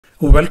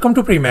Welcome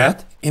to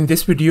PreMath. In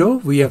this video,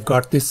 we have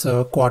got this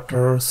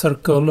quarter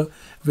circle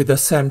with a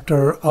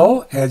center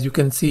O, as you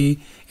can see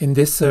in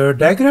this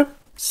diagram,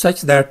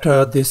 such that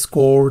this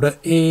chord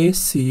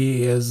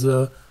AC is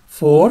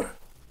 4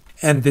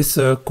 and this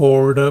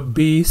chord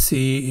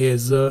BC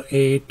is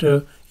 8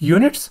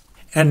 units.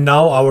 And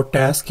now our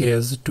task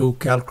is to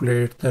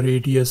calculate the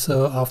radius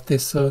of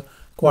this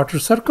quarter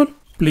circle.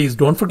 Please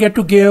don't forget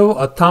to give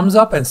a thumbs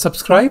up and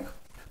subscribe.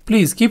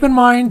 Please keep in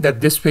mind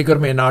that this figure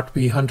may not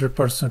be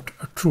 100%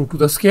 true to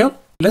the scale.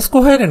 Let's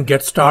go ahead and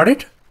get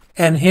started.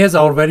 And here's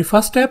our very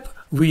first step.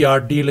 We are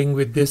dealing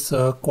with this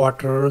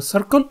quarter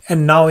circle.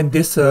 And now in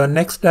this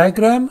next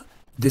diagram,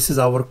 this is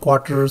our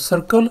quarter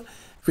circle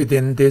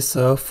within this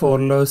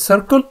full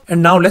circle.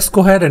 And now let's go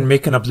ahead and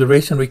make an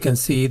observation. We can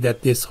see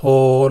that this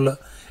whole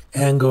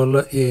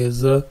angle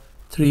is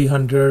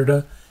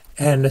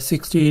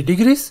 360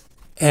 degrees.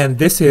 And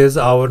this is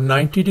our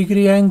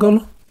 90-degree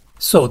angle.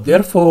 So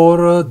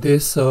therefore,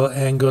 this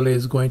angle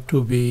is going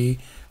to be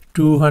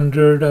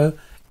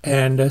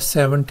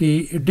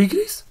 270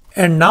 degrees.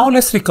 And now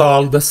let's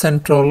recall the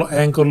central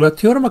angle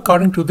theorem.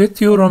 According to this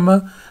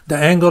theorem, the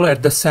angle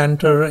at the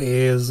center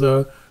is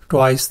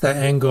twice the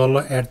angle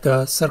at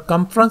the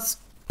circumference.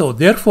 So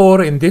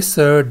therefore, in this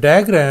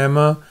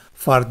diagram,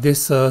 for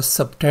this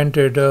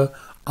subtended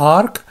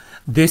arc,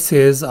 this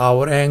is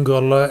our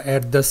angle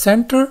at the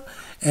center,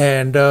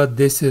 and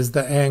this is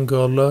the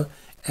angle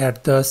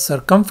at the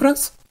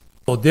circumference.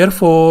 So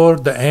therefore,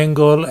 the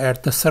angle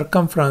at the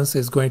circumference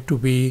is going to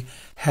be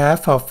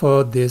half of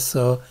this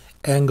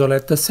angle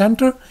at the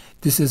center.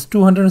 This is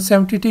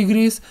 270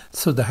 degrees.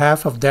 So the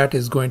half of that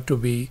is going to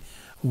be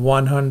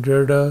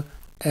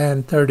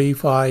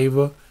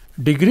 135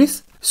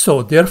 degrees.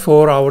 So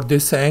therefore,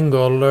 this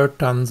angle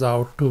turns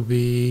out to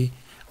be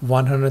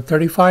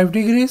 135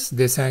 degrees.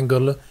 This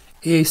angle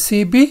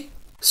ACB.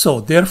 So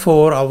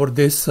therefore,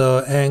 this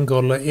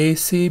angle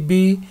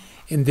ACB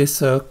in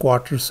this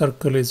quarter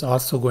circle is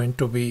also going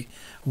to be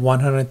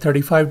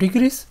 135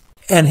 degrees.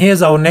 And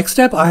here's our next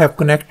step. I have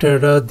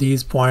connected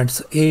these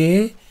points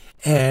A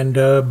and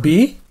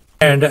B.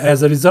 And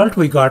as a result,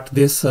 we got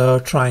this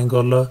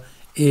triangle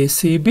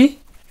ACB.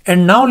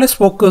 And now let's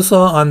focus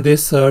on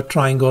this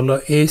triangle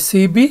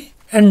ACB.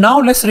 And now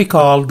let's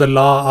recall the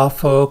law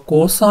of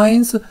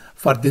cosines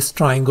for this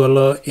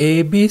triangle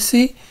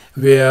ABC,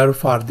 where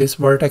for this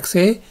vertex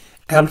A,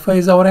 alpha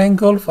is our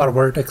angle, for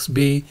vertex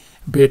B,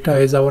 beta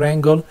is our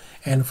angle,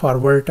 and for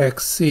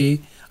vertex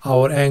C,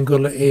 our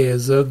angle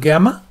is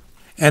gamma.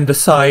 And the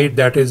side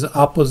that is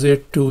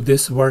opposite to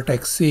this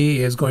vertex C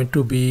is going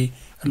to be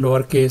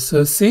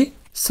lowercase c.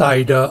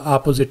 Side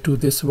opposite to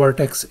this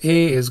vertex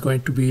A is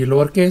going to be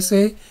lowercase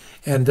a,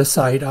 and the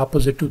side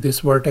opposite to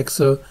this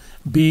vertex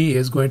B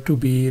is going to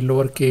be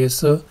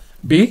lowercase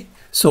b.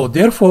 So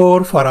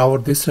therefore, for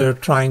this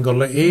triangle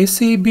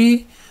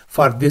ACB,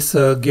 for this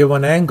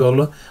given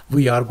angle,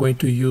 we are going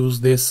to use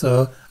this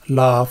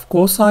law of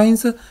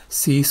cosines,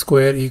 c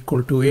square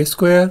equal to a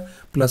square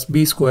plus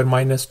b square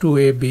minus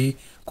 2ab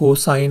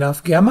cosine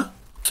of gamma.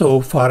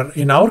 So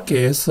in our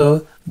case,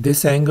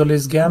 this angle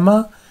is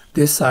gamma,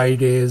 this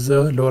side is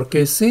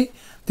lowercase c,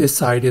 this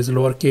side is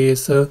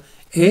lowercase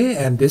a,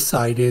 and this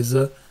side is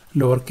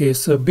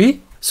lowercase b.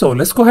 So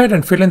let's go ahead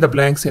and fill in the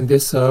blanks in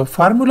this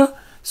formula.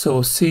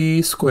 So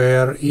c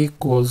square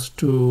equals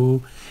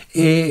to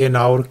a in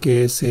our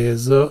case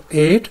is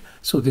 8.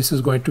 So this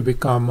is going to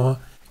become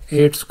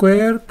 8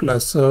 square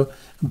plus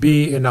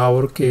b in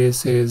our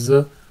case is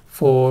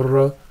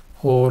 4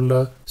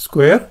 whole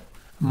square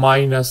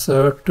minus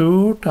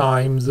 2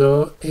 times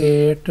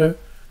 8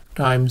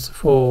 times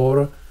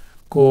 4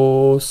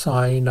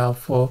 cosine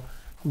of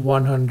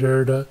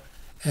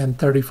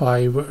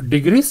 135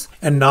 degrees.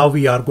 And now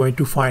we are going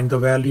to find the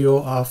value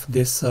of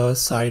this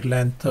side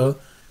length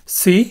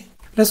c.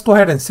 Let's go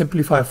ahead and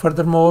simplify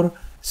furthermore.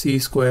 C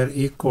square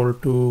equal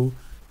to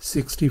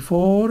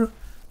 64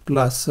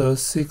 plus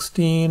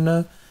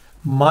 16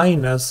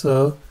 minus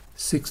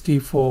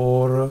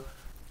 64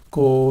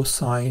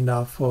 cosine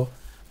of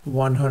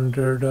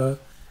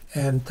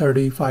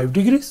 135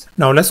 degrees.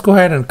 Now let's go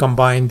ahead and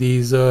combine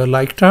these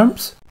like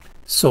terms.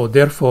 So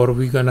therefore,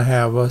 we're going to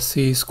have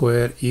c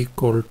square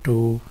equal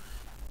to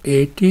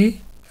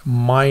 80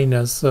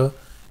 minus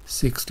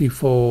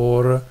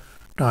 64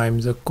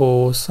 times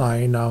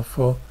cosine of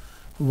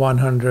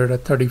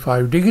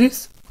 135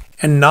 degrees.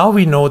 And now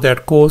we know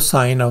that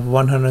cosine of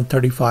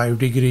 135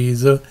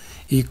 degrees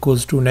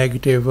equals to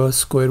negative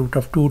square root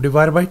of 2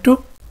 divided by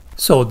 2.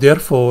 So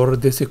therefore,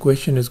 this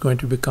equation is going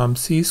to become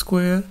c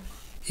square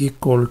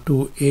equal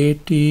to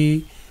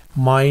 80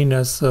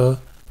 minus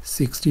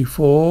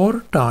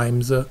 64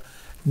 times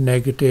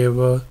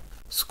negative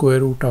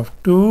square root of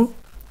 2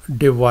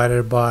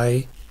 divided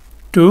by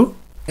 2.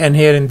 And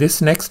here in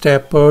this next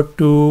step,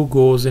 2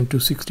 goes into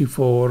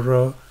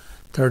 64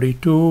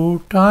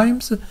 32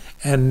 times,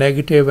 and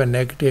negative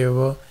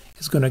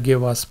is going to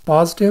give us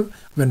positive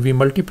when we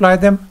multiply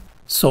them.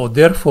 So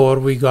therefore,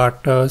 we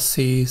got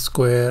c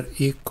square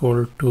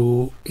equal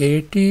to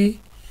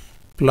 80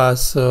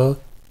 plus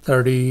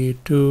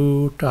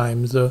 32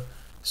 times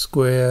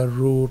square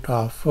root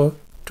of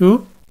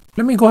 2.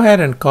 Let me go ahead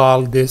and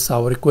call this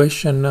our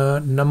equation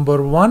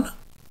number 1.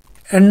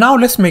 And now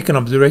let's make an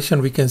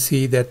observation. We can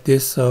see that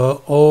this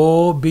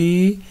OB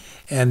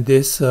and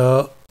this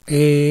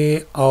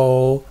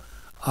AO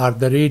are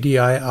the radii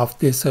of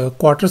this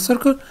quarter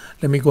circle.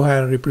 Let me go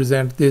ahead and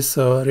represent this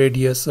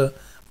radius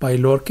by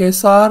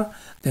lowercase r.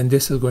 Then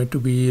this is going to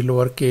be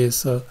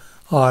lowercase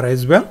r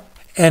as well.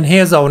 And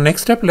here's our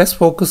next step. Let's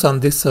focus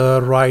on this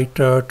right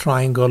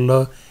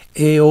triangle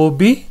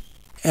AOB.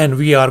 And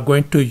we are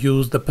going to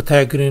use the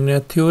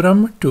Pythagorean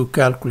theorem to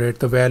calculate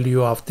the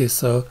value of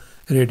this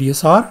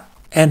radius r.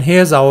 And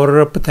here's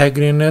our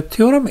Pythagorean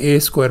theorem: a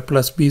square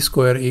plus b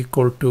square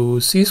equal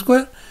to c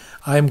square.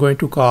 I'm going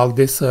to call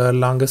this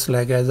longest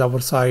leg as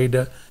our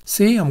side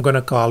C. I'm going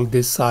to call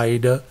this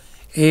side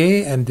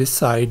A and this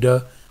side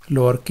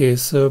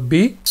lowercase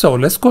b. So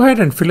let's go ahead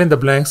and fill in the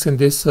blanks in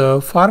this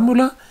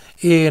formula.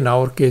 A in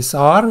our case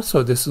r.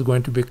 So this is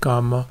going to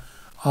become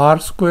r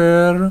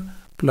square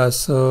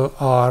plus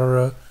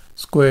r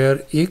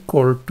square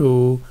equal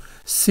to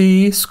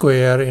c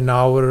square. In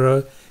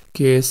our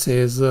case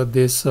is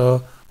this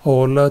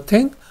whole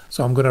thing.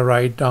 So I'm going to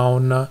write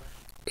down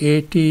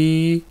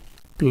 80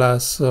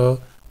 plus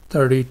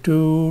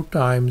 32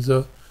 times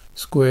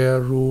square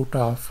root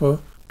of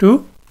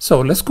 2.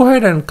 So let's go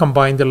ahead and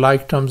combine the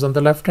like terms on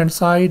the left hand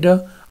side.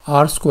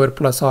 R square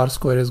plus r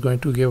square is going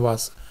to give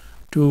us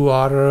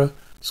 2r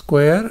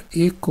square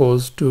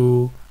equals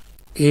to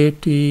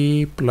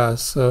 80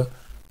 plus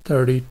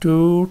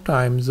 32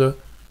 times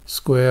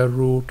square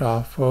root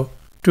of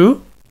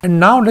 2. And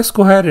now let's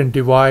go ahead and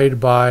divide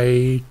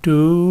by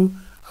 2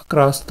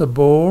 across the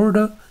board.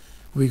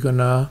 We're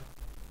gonna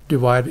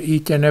divide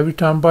each and every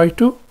term by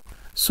 2.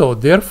 So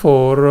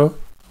therefore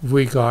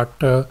we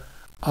got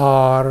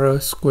r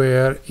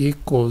square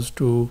equals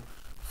to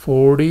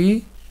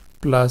 40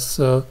 plus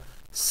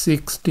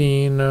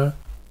 16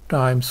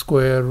 times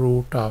square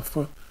root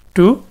of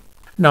 2.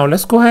 Now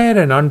let's go ahead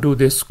and undo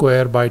this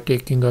square by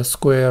taking a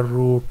square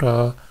root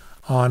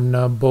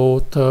on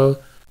both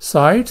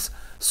sides.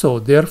 So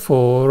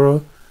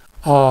therefore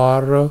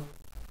r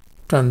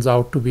turns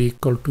out to be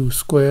equal to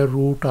square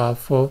root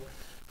of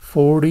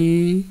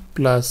 40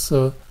 plus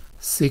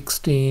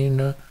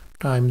 16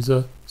 times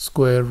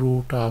square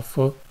root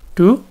of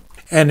 2.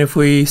 And if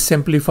we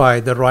simplify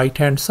the right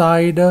hand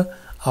side,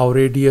 our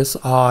radius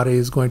r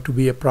is going to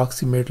be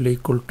approximately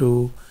equal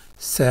to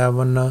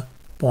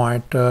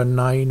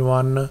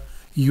 7.91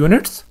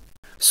 units.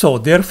 So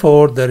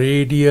therefore the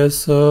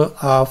radius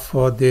of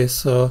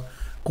this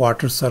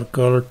quarter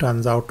circle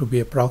turns out to be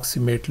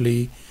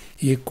approximately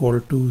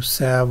equal to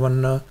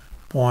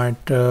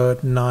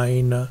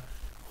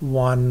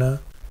 7.91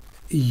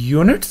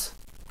 units.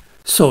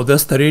 So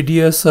thus the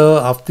radius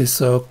of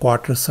this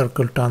quarter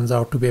circle turns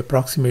out to be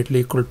approximately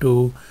equal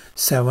to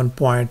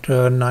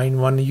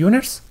 7.91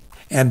 units.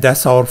 And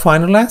that's our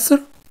final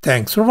answer.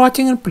 Thanks for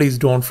watching, and please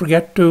don't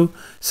forget to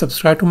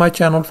subscribe to my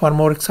channel for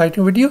more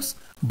exciting videos.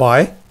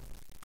 Bye.